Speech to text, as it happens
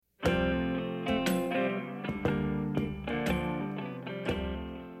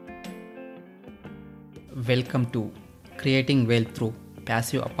Welcome to Creating Wealth Through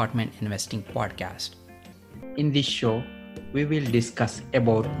Passive Apartment Investing podcast. In this show, we will discuss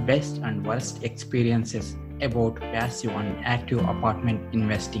about best and worst experiences about passive and active apartment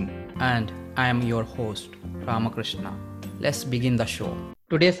investing. And I am your host, Ramakrishna. Let's begin the show.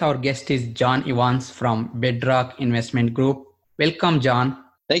 Today's our guest is John Evans from Bedrock Investment Group. Welcome, John.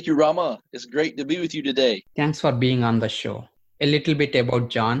 Thank you, Rama. It's great to be with you today. Thanks for being on the show. A little bit about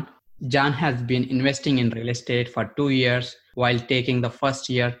John. John has been investing in real estate for 2 years while taking the first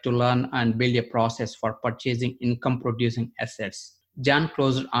year to learn and build a process for purchasing income-producing assets. John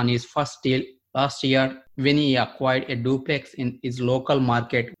closed on his first deal last year when he acquired a duplex in his local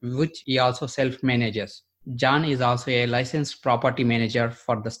market, which he also self-manages. John is also a licensed property manager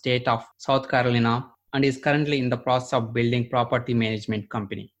for the state of South Carolina and is currently in the process of building property management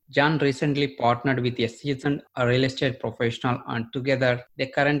company. John recently partnered with a seasoned real estate professional, and together they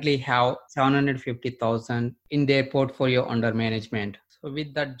currently have $750,000 in their portfolio under management. So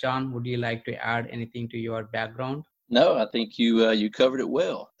with that, John, would you like to add anything to your background? No, I think you covered it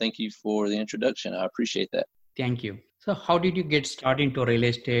well. Thank you for the introduction. I appreciate that. Thank you. So how did you get started into real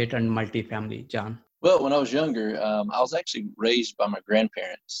estate and multifamily, John? Well, when I was younger, I was actually raised by my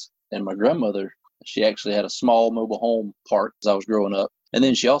grandparents, and my grandmother, she actually had a small mobile home park as I was growing up. And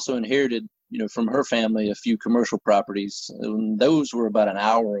then she also inherited, from her family, a few commercial properties. And those were about an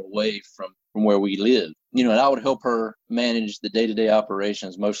hour away from where we lived. And I would help her manage the day-to-day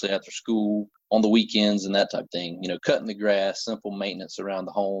operations, mostly after school, on the weekends and that type of thing, cutting the grass, simple maintenance around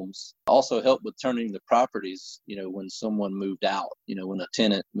the homes. Also help with turning the properties, when someone moved out, when a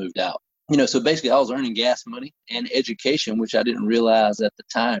tenant moved out. So basically I was earning gas money and education, which I didn't realize at the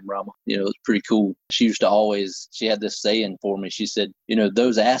time, Rama. It was pretty cool. She had this saying for me. She said,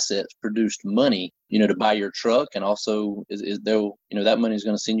 those assets produced money, to buy your truck, and also that money is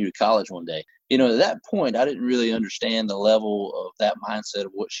going to send you to college one day. At that point, I didn't really understand the level of that mindset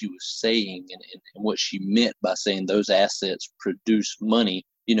of what she was saying and what she meant by saying those assets produce money,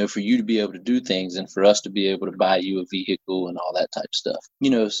 for you to be able to do things and for us to be able to buy you a vehicle and all that type of stuff.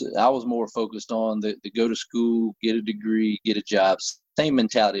 So I was more focused on the go to school, get a degree, get a job. Same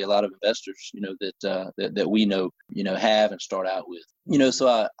mentality a lot of investors, that we know, have and start out with.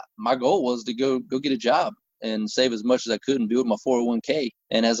 So my goal was to go get a job and save as much as I could and build my 401k.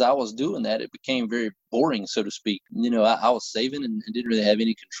 And as I was doing that, it became very boring, so to speak. I was saving and didn't really have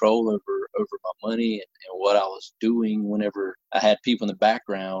any control over my money and what I was doing whenever I had people in the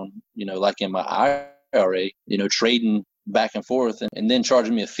background, like in my IRA, trading back and forth and then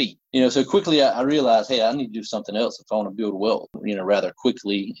charging me a fee. So quickly I realized, hey, I need to do something else if I want to build wealth, rather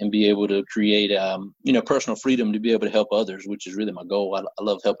quickly and be able to create, personal freedom to be able to help others, which is really my goal. I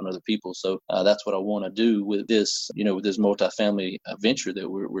love helping other people. So that's what I want to do with this, with this multifamily venture that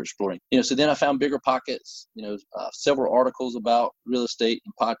we're exploring. So then I found BiggerPockets, several articles about real estate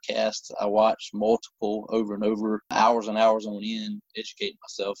and podcasts. I watched multiple over and over, hours and hours on end, educating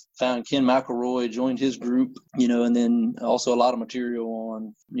myself. Found Ken McElroy, joined his group, and then also a lot of material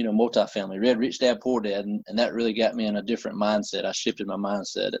on, multifamily, read Rich Dad Poor Dad, and that really got me in a different mindset. I shifted my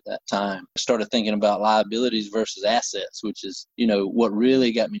mindset at that time. I started thinking about liabilities versus assets, which is, what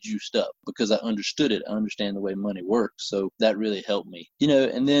really got me juiced up because I understood it. I understand the way money works. So that really helped me,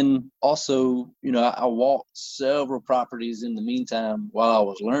 and then also, I walked several properties in the meantime while I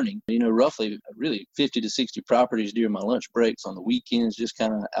was learning, roughly really 50 to 60 properties during my lunch breaks on the weekends, just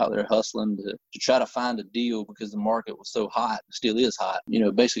kind of out there hustling to try to find a deal because the market was so hot, still is hot.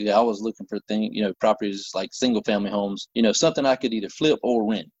 Basically I was looking for things, properties like single family homes, something I could either flip or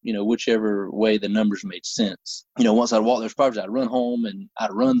rent, whichever way the numbers made sense. Once I'd walk those properties, I'd run home and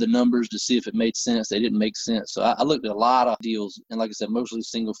I'd run the numbers to see if it made sense. They didn't make sense. So I looked at a lot of deals, and like I said, mostly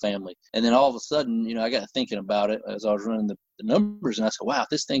single family. And then all of a sudden, I got thinking about it as I was running the numbers, and I said, wow, if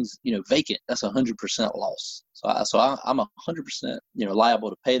this thing's, vacant, that's 100% loss. So I'm 100%, liable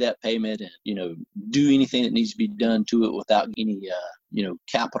to pay that payment and, do anything that needs to be done to it without any,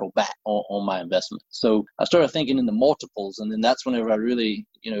 capital back on my investment. So I started thinking in the multiples, and then that's whenever I really,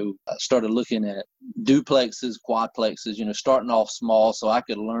 I started looking at duplexes, quadplexes, starting off small so I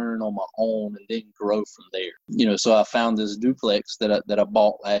could learn on my own and then grow from there. So I found this duplex that I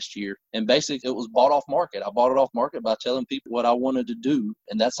bought last year, and basically it was bought off market. I bought it off market by telling people what I wanted to do,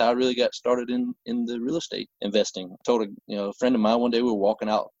 and that's how I really got started in the real estate investing. I told a friend of mine one day, we were walking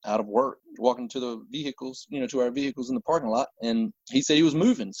out of work, walking to the vehicles, to our vehicles in the parking lot. And he said he was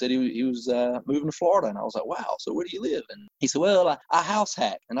moving, said he was moving to Florida. And I was like, wow, so where do you live? And he said, well, I house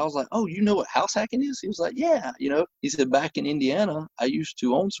hack. And I was like, oh, you know what house hacking is? He was like, yeah, he said, back in Indiana, I used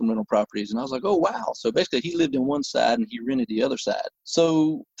to own some rental properties. And I was like, oh, wow. So basically he lived in one side and he rented the other side.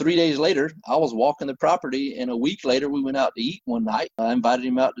 So 3 days later, I was walking the property, and a week later we went out to eat one night. I invited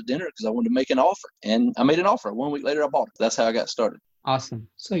him out to dinner because I wanted to make an offer, and I made an offer. 1 week later, I bought it. That's how I got started. Awesome.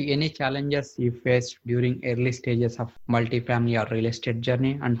 So any challenges you faced during early stages of multifamily or real estate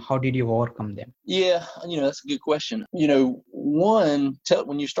journey, and how did you overcome them? Yeah, that's a good question.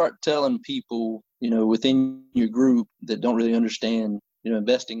 When you start telling people, within your group that don't really understand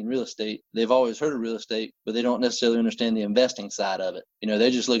investing in real estate, they've always heard of real estate, but they don't necessarily understand the investing side of it. They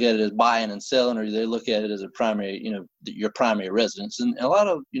just look at it as buying and selling, or they look at it as a primary, your primary residence. And a lot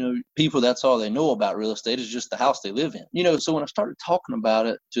of, people, that's all they know about real estate is just the house they live in. So when I started talking about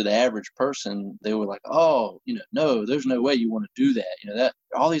it to the average person, they were like, oh, no, there's no way you want to do that. That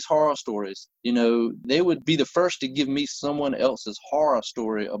all these horror stories, they would be the first to give me someone else's horror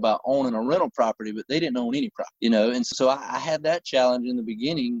story about owning a rental property, but they didn't own any property, and so I had that challenge in the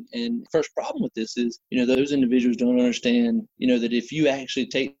beginning. And the first problem with this is, those individuals don't understand, that if you actually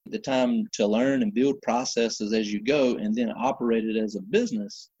take the time to learn and build processes as you go and then operate it as a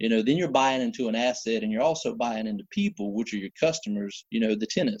business, then you're buying into an asset, and you're also buying into people, which are your customers, the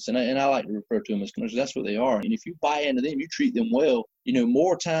tenants. And I like to refer to them as customers. That's what they are. And if you buy into them, you treat them well,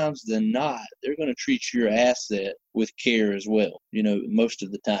 more times than not, they're going to treat your asset with care as well, most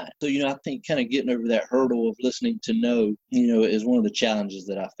of the time. So, I think kind of getting over that hurdle of listening to no, is one of the challenges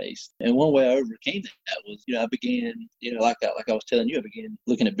that I faced. And one way I overcame that was, I began, like I was telling you, I began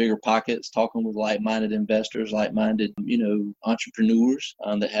looking at bigger pockets, talking with like-minded investors, like-minded, entrepreneurs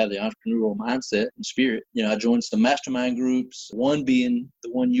that have the entrepreneurial mindset and spirit. I joined some mastermind groups, one being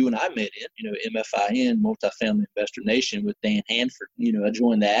the one you and I met in, MFIN, Multifamily Investor Nation, with Dan Hanford. I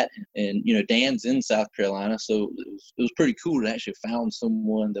joined that, and Dan's in South Carolina, so it was pretty cool to actually found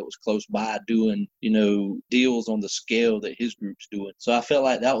someone that was close by doing, deals on the scale that his group's doing. So I felt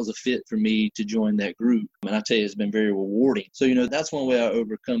like that was a fit for me to join that group. And I tell you, it's been very rewarding. So, that's one way I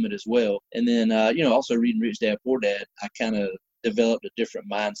overcome it as well. And then, also reading Rich Dad Poor Dad, I kind of developed a different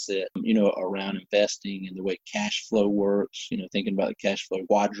mindset, around investing and the way cash flow works, thinking about the cash flow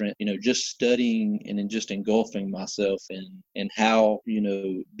quadrant, just studying and then just engulfing myself in how,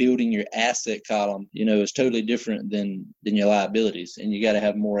 building your asset column, is totally different than your liabilities. And you got to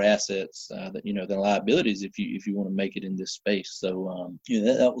have more assets, than liabilities if you want to make it in this space. So,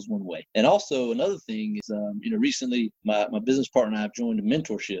 that was one way. And also another thing is, recently my business partner and I have joined a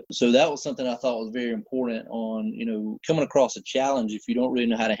mentorship. So that was something I thought was very important on, coming across a challenge if you don't really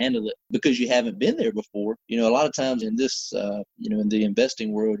know how to handle it because you haven't been there before. A lot of times in this, in the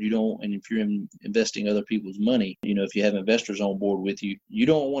investing world, and if you're investing other people's money, if you have investors on board with you, you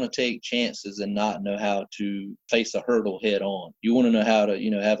don't want to take chances and not know how to face a hurdle head on. You want to know how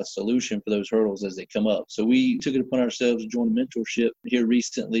to, have a solution for those hurdles as they come up. So we took it upon ourselves to join a mentorship here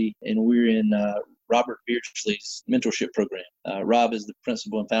recently, and we're in Robert Beardsley's mentorship program. Rob is the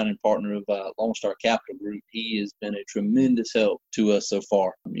principal and founding partner of Lone Star Capital Group. He has been a tremendous help to us so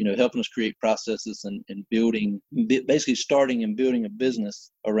far, helping us create processes and building, basically starting and building a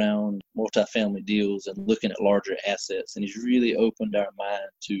business around multifamily deals and looking at larger assets. And he's really opened our mind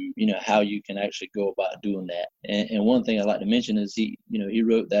to, how you can actually go about doing that. And one thing I'd like to mention is he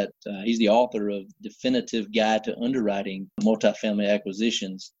wrote that he's the author of Definitive Guide to Underwriting Multifamily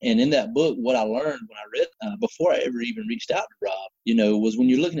Acquisitions. And in that book, what I learned when I read, before I ever even reached out to Rob, was when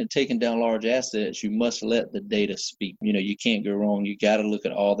you're looking at taking down large assets, you must let the data speak. You can't go wrong. You got to look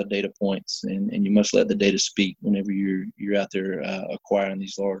at all the data points, and you must let the data speak whenever you're out there acquiring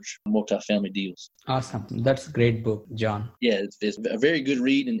these large multifamily deals. Awesome. That's a great book, John. Yeah, it's a very good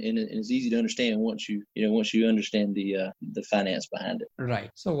read, and it's easy to understand once you understand the finance behind it. Right.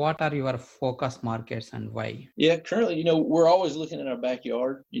 So what are your focus markets and why? Yeah, currently, we're always looking in our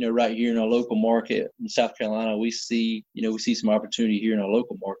backyard, right here in our local market in South Carolina. We see some opportunity here in our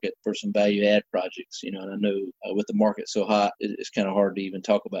local market for some value add projects, and I know with the market so hot, it's kind of hard to even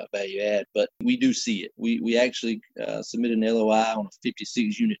talk about value add, but we do see it. We actually submitted an LOI on a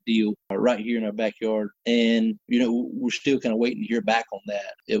 56 unit deal right here in our backyard. And, we're still kind of waiting to hear back on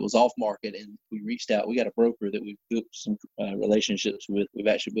that. It was off market, and we reached out. We got a broker that we've built some relationships with. We've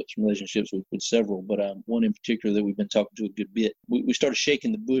actually built some relationships with several, but one in particular that we've been talking to a good bit. We started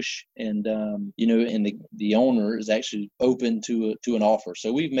shaking the bush, and, and the owner is actually open to an offer.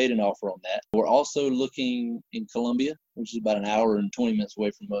 So we've made an offer on that. We're also looking in Columbia, which is about an hour and 20 minutes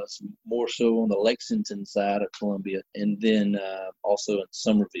away from us, more so on the Lexington side of Columbia, and then also in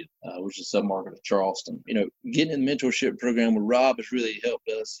Summerville, which is a submarket of Charleston. Getting in the mentorship program with Rob has really helped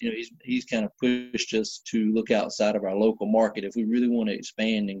us. He's kind of pushed us to look outside of our local market if we really want to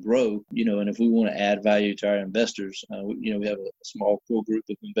expand and grow, and if we want to add value to our investors. We have a small core group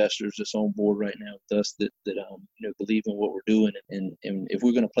of investors that's on board right now with us that believe in what we're doing, and if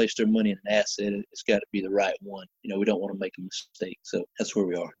we're going to place their money in an asset, it's got to be the right one. We don't want to make a mistake. So that's where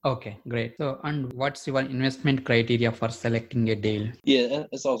we are. Okay, great. So, and what's your investment criteria for selecting a deal? Yeah,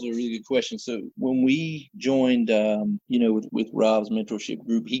 that's also a really good question. So when we joined, with Rob's mentorship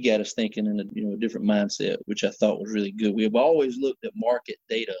group, he got us thinking in a different mindset, which I thought was really good. We have always looked at market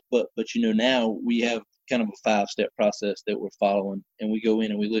data, but now we have kind of a 5-step process that we're following, and we go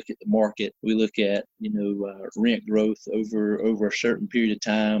in and we look at the market. We look at rent growth over a certain period of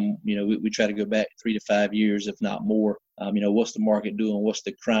time. We try to go back 3 to 5 years, if not more. What's the market doing? What's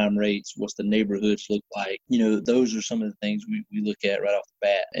the crime rates? What's the neighborhoods look like? Those are some of the things we look at right off the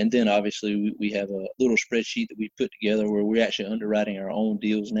bat. And then obviously we have a little spreadsheet that we put together where we're actually underwriting our own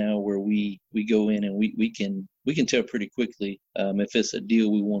deals now, where we go in and we can tell pretty quickly if it's a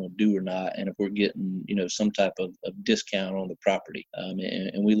deal we want to do or not, and if we're getting some type of discount on the property.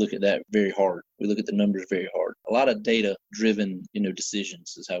 And we look at that very hard. We look at the numbers very hard. A lot of data driven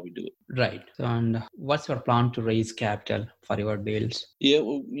decisions is how we do it. Right. So, and what's your plan to raise capital for your deals? Yeah,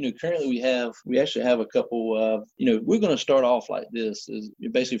 well, currently we actually have a couple of, we're going to start off like this, is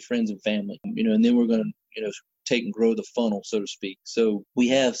basically friends and family, and then we're going to take and grow the funnel, so to speak. So we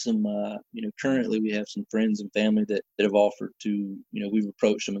have some, currently we have some friends and family that have offered to, we've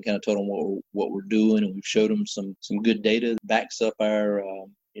approached them and kind of told them what we're doing, and we've showed them some good data that backs up our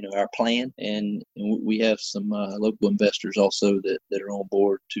plan, and we have some local investors also that are on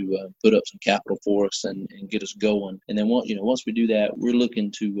board to put up some capital for us and get us going. And then once we do that, we're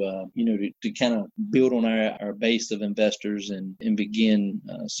looking to to kind of build on our base of investors and begin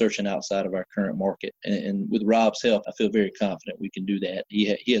searching outside of our current market. And with Rob's help, I feel very confident we can do that.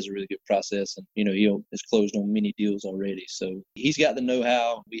 He has a really good process, and he has closed on many deals already. So he's got the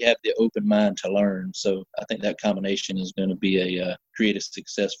know-how. We have the open mind to learn. So I think that combination is going to be a create a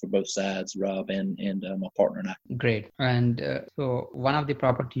success for both sides, Rob and my partner and I. Great. And so one of the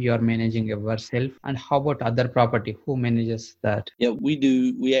property you are managing yourself, and how about other property? Who manages that? Yeah, we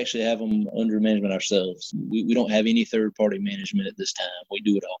do. We actually have them under management ourselves. We don't have any third-party management at this time. We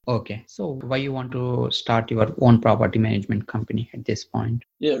do it all. Okay. So why you want to start your own property management company at this point?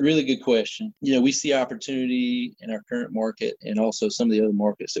 Yeah, really good question. We see opportunity in our current market and also some of the other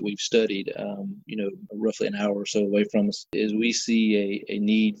markets that we've studied, roughly an hour or so away from us, is we see a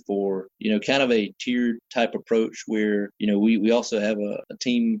need for, kind of a tiered type approach where, we also have a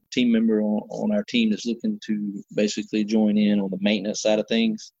team member on our team that's looking to basically join in on the maintenance side of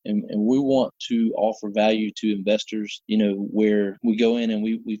things. And we want to offer value to investors, where we go in and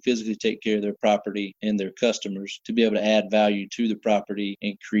we physically take care of their property and their customers to be able to add value to the property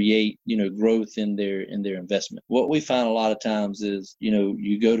and create, growth in their investment. What we find a lot of times is,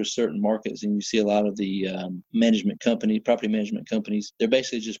 you go to certain markets and you see a lot of the property management companies, they're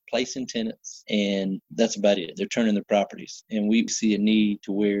basically just placing tenants, and that's about it. They're turning their properties. And we see a need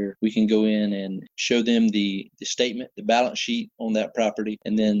to where we can go in and show them the statement, the balance sheet on that property.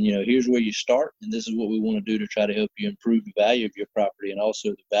 And then, here's where you start. And this is what we want to do to try to help you improve the value of your property and also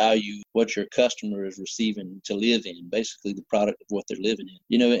the value what your customer is receiving to live in, basically the product of what they're living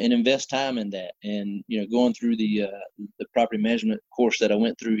in, and invest time in that. And, going through the property management course that I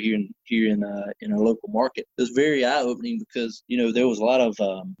went through here in our local market, it was very eye-opening because, there was a lot of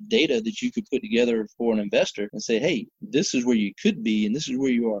data that you could put together for an investor and say, hey, this is where you could be and this is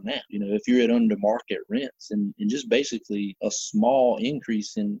where you are now. If you're at under market rents and just basically a small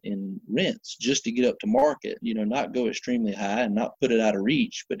increase in rents just to get up to market, not go extremely high and not put it out of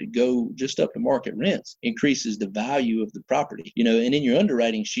reach, but to go just up to market rents increases the value of the property, and in your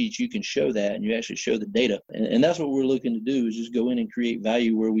underwriting sheets, you can show that and you actually show the data. And that's what we're looking to do, is just go in and create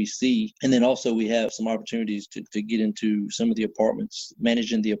value where we see. And then also we have some opportunities to get into some of the apartments,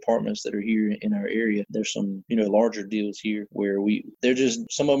 managing the apartments that are here in our area. There's some, larger deals here where they're just,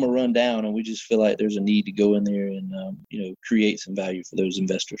 some of them are run down, and we just feel like there's a need to go in there and, create some value for those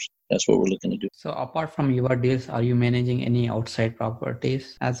investors. That's what we're looking to do. So apart from your deals, are you managing any outside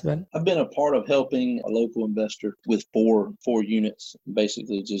properties as well? I've been a part of helping a local investor with four units,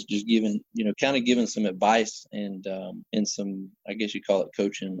 basically just giving, kind of giving some advice and some, I guess you call it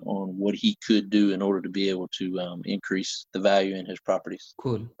coaching on what he could do in order to be able to increase the value value in his properties.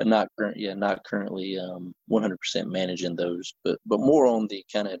 Cool. But not currently 100% managing those, but more on the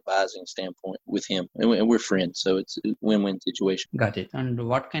kind of advising standpoint with him. And we're friends, so it's a win-win situation. Got it. And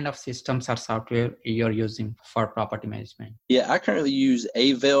what kind of systems or software you're using for property management? Yeah, I currently use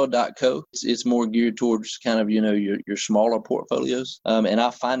Avel.co. It's more geared towards kind of, your smaller portfolios. And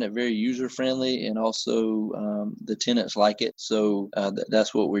I find it very user-friendly, and also the tenants like it. So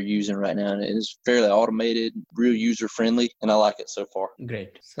that's what we're using right now. And it is fairly automated, real user-friendly, and I like it so far.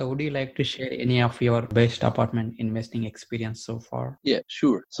 Great. So would you like to share any of your best apartment investing experience so far? Yeah,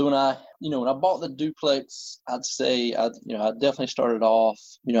 sure. So when I bought the duplex, I'd say I definitely started off,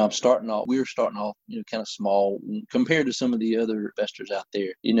 we were starting off, kind of small compared to some of the other investors out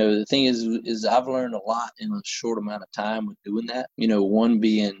there. The thing is I've learned a lot in a short amount of time with doing that. One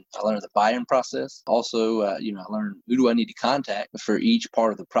being I learned the buy-in process. Also, I learned who do I need to contact for each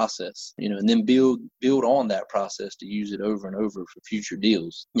part of the process, and then build on that process to use it over and over for future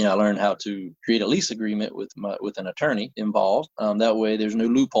deals. I learned how to create a lease agreement with an attorney involved. That way there's no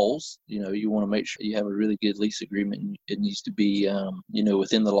loopholes. You want to make sure you have a really good lease agreement. It needs to be,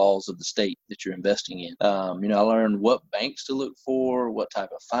 within the laws of the state that you're investing in. I learned what banks to look for, what type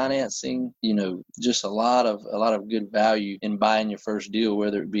of financing, just a lot of good value in buying your first deal,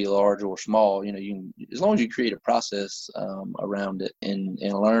 whether it be large or small. You can, as long as you create a process around it and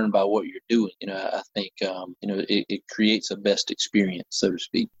learn by what you're doing, I think, it creates a best experience, so to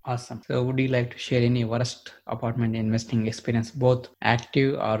speak. Awesome. So would you like to share any worst apartment investing experience, both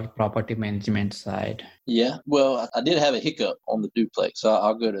active or property management side? Yeah, well, I did have a hiccup on the duplex, so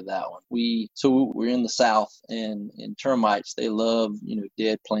I'll go to that one. We're in the South, and termites, they love,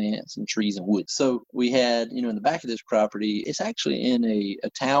 dead plants and trees and wood. So we had, in the back of this property, it's actually in a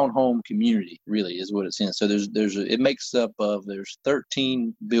townhome community, really, is what it's in. So it makes up of, there's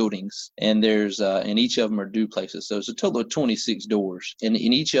 13 buildings, and and each of them are duplexes. So it's a total of 26 doors, and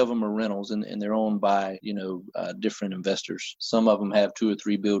each of them are rentals, and they're owned by, different investors. Some of them have 2 or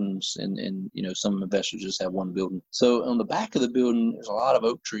 3 buildings, and some investors just have 1 building. So on the back of the building, there's a lot of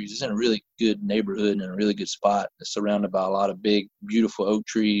oak trees. It's in a really good neighborhood and a really good spot. It's surrounded by a lot of big, beautiful oak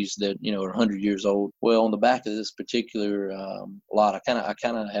trees that, are 100 years old. Well, on the back of this particular lot, I kind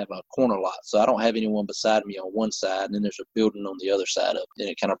of have a corner lot. So I don't have anyone beside me on one side, and then there's a building on the other side of it. And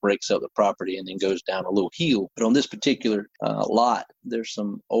it kind of breaks up the property and then goes down a little hill. But on this particular lot, there's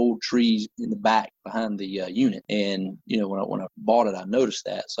some old trees in the back behind the unit. And, when I bought it, I noticed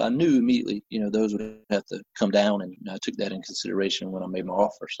that. So I knew immediately, those would have to come down, and I took that in consideration when I made my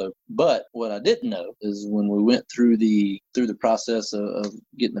offer. So, but what I didn't know is when we went through the process of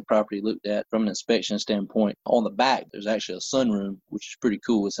getting the property looked at from an inspection standpoint, on the back, there's actually a sunroom, which is pretty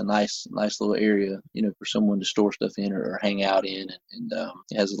cool. It's a nice little area, for someone to store stuff in or hang out in. And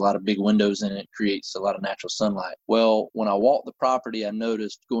it has a lot of big windows in it, creates a lot of natural sunlight. Well, when I walked the property, I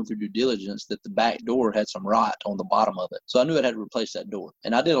noticed going through due diligence that the back door had some rot on the bottom of it. So I knew I had to replace that door.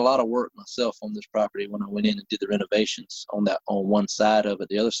 And I did a lot of work myself on this property when I went in and did the renovations on one side of it.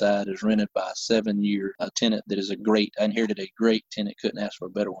 The other side is rented by a 7-year tenant that is I inherited a great tenant, couldn't ask for a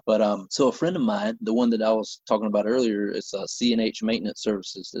better one. But so a friend of mine, the one that I was talking about earlier, is C&H Maintenance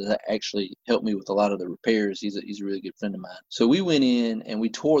Services, that actually helped me with a lot of the repairs. He's a really good friend of mine. So we went in and we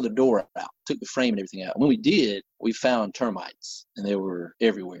tore the door out, took the frame and everything out. When we did, we found termites, and they were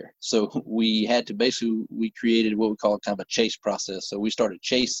everywhere. So we created what we call kind of a chase process. So we started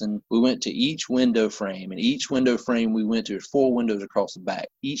chasing. We went to each window frame, and each window frame we went to, there's 4 windows across the back.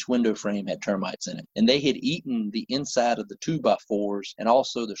 Each window frame had termites in it, and they had eaten the inside of the 2x4s and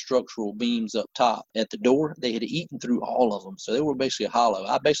also the structural beams up top at the door. They had eaten through all of them, so they were basically hollow.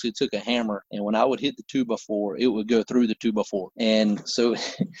 I basically took a hammer, and when I would hit the 2x4, it would go through the 2x4. And so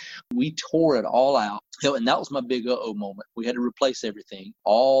we tore it all out. And that was my big uh-oh moment. We had to replace everything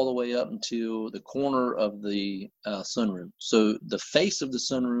all the way up until the corner of the sunroom. So the face of the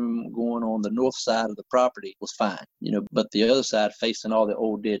sunroom going on the north side of the property was fine, but the other side facing all the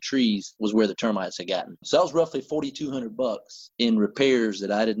old dead trees was where the termites had gotten. So that was roughly $4,200 in repairs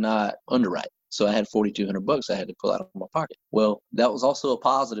that I did not underwrite. So I had $4,200 I had to pull out of my pocket. Well, that was also a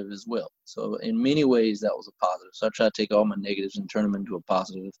positive as well. So in many ways, that was a positive. So I try to take all my negatives and turn them into a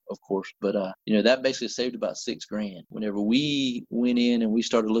positive, of course. But, that basically saved about $6,000. Whenever we went in and we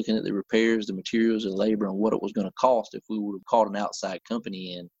started looking at the repairs, the materials, and labor, and what it was going to cost if we would have called an outside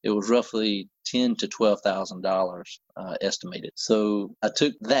company in, it was roughly $10,000 to $12,000 estimated. So I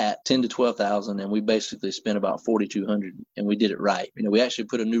took that $10,000 to $12,000, and we basically spent about $4,200, and we did it right. We actually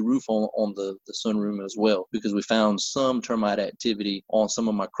put a new roof on the sunroom as well, because we found some termite activity on some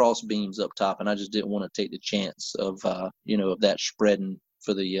of my cross beams up top, and I just didn't want to take the chance of of that spreading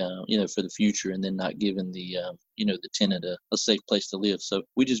for the for the future, and then not giving the the tenant a safe place to live. So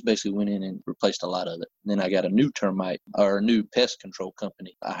we just basically went in and replaced a lot of it. And then I got a new new pest control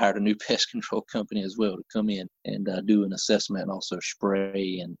company. I hired a new pest control company as well to come in and do an assessment and also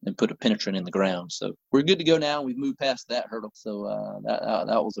spray and put a penetrant in the ground. So we're good to go now. We've moved past that hurdle. So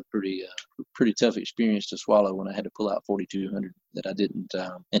that was a pretty tough experience to swallow when I had to pull out 4,200 that I didn't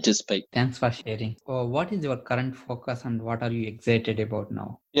anticipate. Thanks for sharing. What is your current focus and what are you excited about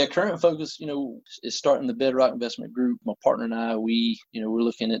now? Yeah, current focus, is starting the Bedrock Investment Group. My partner and I, we're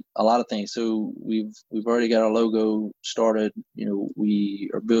looking at a lot of things. So we've already got our logo started. We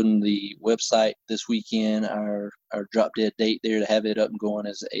are building the website this weekend. Our drop dead date there to have it up and going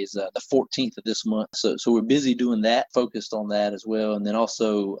is the 14th of this month. So we're busy doing that, focused on that as well, and then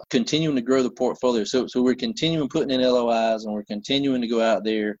also continuing to grow the portfolio. So we're continuing putting in LOIs, and we're continuing to go out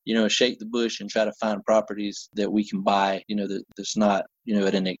there, shake the bush and try to find properties that we can buy, that's not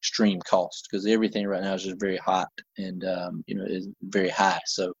at an extreme cost, because everything right now is just very hot and is very high.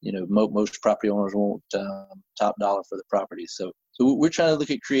 So most property owners want top dollar for the property. So we're trying to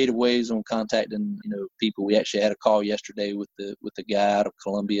look at creative ways on contacting people. We actually had a call yesterday with the guy out of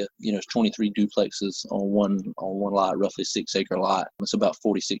Columbia. It's 23 duplexes on one lot, roughly 6-acre lot. It's about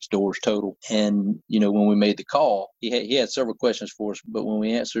 46 doors total. And when we made the call, he had several questions for us, but when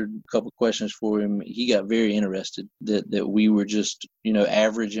we answered a couple of questions for him, he got very interested that we were just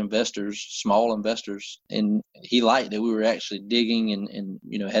average investors, small investors, and he liked that we were actually digging and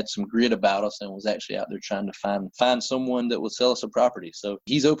had some grit about us and was actually out there trying to find someone that would sell us a property. So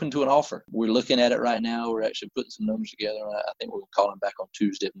he's open to an offer. We're looking at it right now. We're actually putting some numbers together. I think we're going to call him back on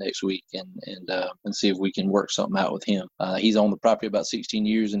Tuesday of next week and see if we can work something out with him. He's on the property about 16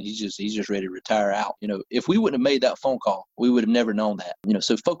 years and he's just ready to retire out. If we wouldn't have made that phone call, we would have never known that.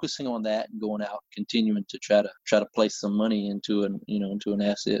 So focusing on that and going out, continuing to try to place some money into an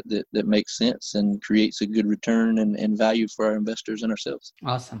asset that makes sense and creates a good return and value for our investors and ourselves.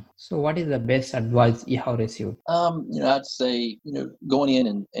 Awesome. So what is the best advice you have received? I'd say, going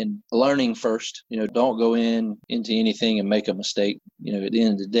in and learning first. Don't go into anything and make a mistake. At the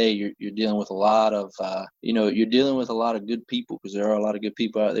end of the day, you're dealing with a lot of, you're dealing with a lot of good people, because there are a lot of good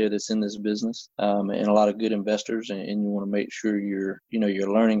people out there that's in this business, and a lot of good investors. And you want to make sure you're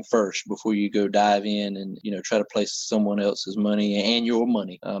learning first before you go dive in and, try to place someone else's money and your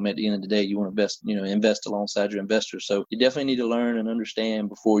money. At the end of the day, you want to invest alongside your investors. So you definitely need to learn and understand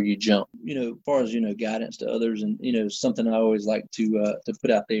before you jump. As far as, guidance to others, and, something I always like to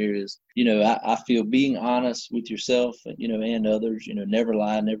put out there is, I feel being honest with yourself, and others, never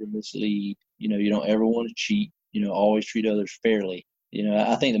lie, never mislead, you don't ever want to cheat, always treat others fairly.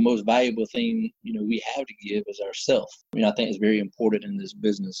 I think the most valuable thing, we have to give is ourselves. I think it's very important in this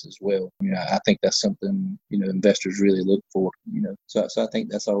business as well. I think that's something, investors really look for, So I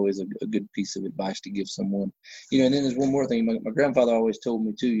think that's always a good piece of advice to give someone. And then there's one more thing. My grandfather always told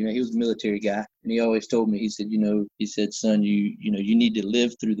me too, he was a military guy, and he always told me, he said, son, you need to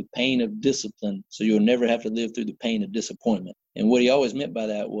live through the pain of discipline, so you'll never have to live through the pain of disappointment. And what he always meant by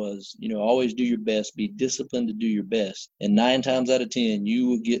that was, always do your best, be disciplined to do your best. And 9 times out of 10, you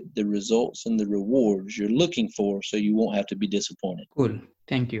will get the results and the rewards you're looking for, so you won't have to be disappointed. Cool.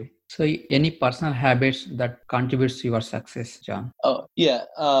 Thank you. So any personal habits that contributes to your success, John? Oh, yeah.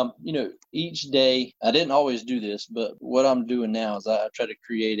 Each day, I didn't always do this, but what I'm doing now is I try to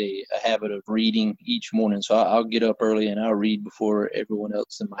create a habit of reading each morning. So I'll get up early and I'll read before everyone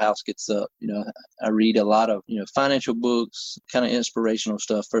else in my house gets up. I read a lot of, financial books, kind of inspirational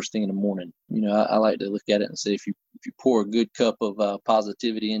stuff first thing in the morning. I like to look at it and say, if you pour a good cup of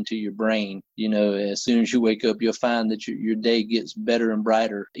positivity into your brain, as soon as you wake up, you'll find that your day gets better and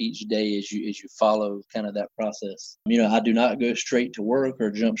brighter each day as you follow kind of that process. I do not go straight to work or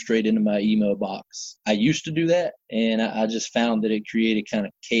jump straight into my email box. I used to do that, and I just found that it created kind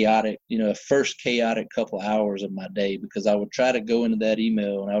of chaotic, first chaotic couple hours of my day, because I would try to go into that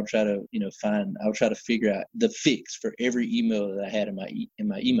email and I would try to figure out the fix for every email that I had in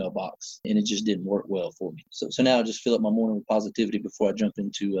my email box, and it just didn't work well for me. So now I just fill up my morning with positivity before I jump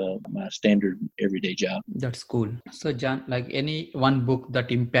into my standard everyday job. That's cool. So John, any one book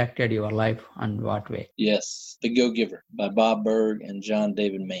that impacted your life and what way? Yes, The Go-Giver by Bob Berg and John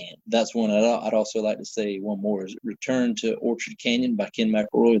David Mann. That's one. I'd also like to say one more is Return to Orchard Canyon by Ken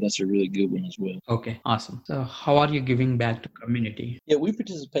McElroy. That's a really good one as well. Okay, awesome. So how are you giving back to community? Yeah, we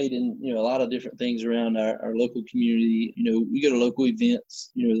participate in a lot of different things around our local community. We go to local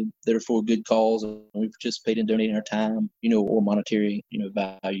events, that are for good cause, and we participate in donating our time, or monetary,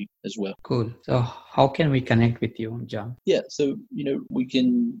 value as well. Cool. So how can we connect with you, John? Yeah, so we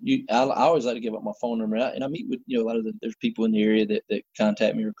can. I always like to give up my phone number, and I meet with a lot of there's people in the area that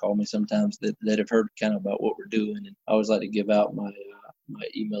contact me or call me sometimes that have heard kind of about what we're doing. doing. And I always like to give out my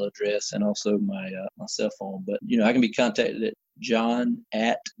email address and also my cell phone. But, I can be contacted at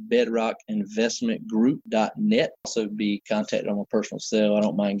john@bedrockinvestmentgroup.net. Also be contacted on my personal cell. I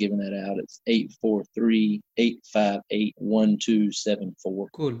don't mind giving that out. It's 843-858-1274.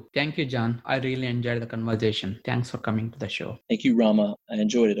 Cool. Thank you, John. I really enjoyed the conversation. Thanks for coming to the show. Thank you, Rama. I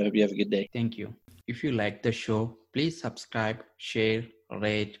enjoyed it. I hope you have a good day. Thank you. If you like the show, please subscribe, share,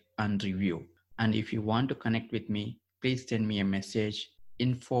 rate, and review. And if you want to connect with me, please send me a message,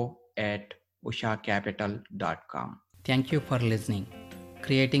 info@ushacapital.com. Thank you for listening.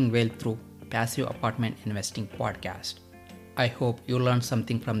 Creating Wealth Through Passive Apartment Investing Podcast. I hope you learned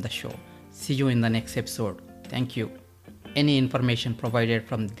something from the show. See you in the next episode. Thank you. Any information provided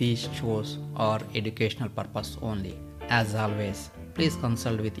from these shows are educational purpose only. As always, please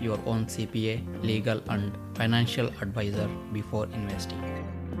consult with your own CPA, legal, and financial advisor before investing.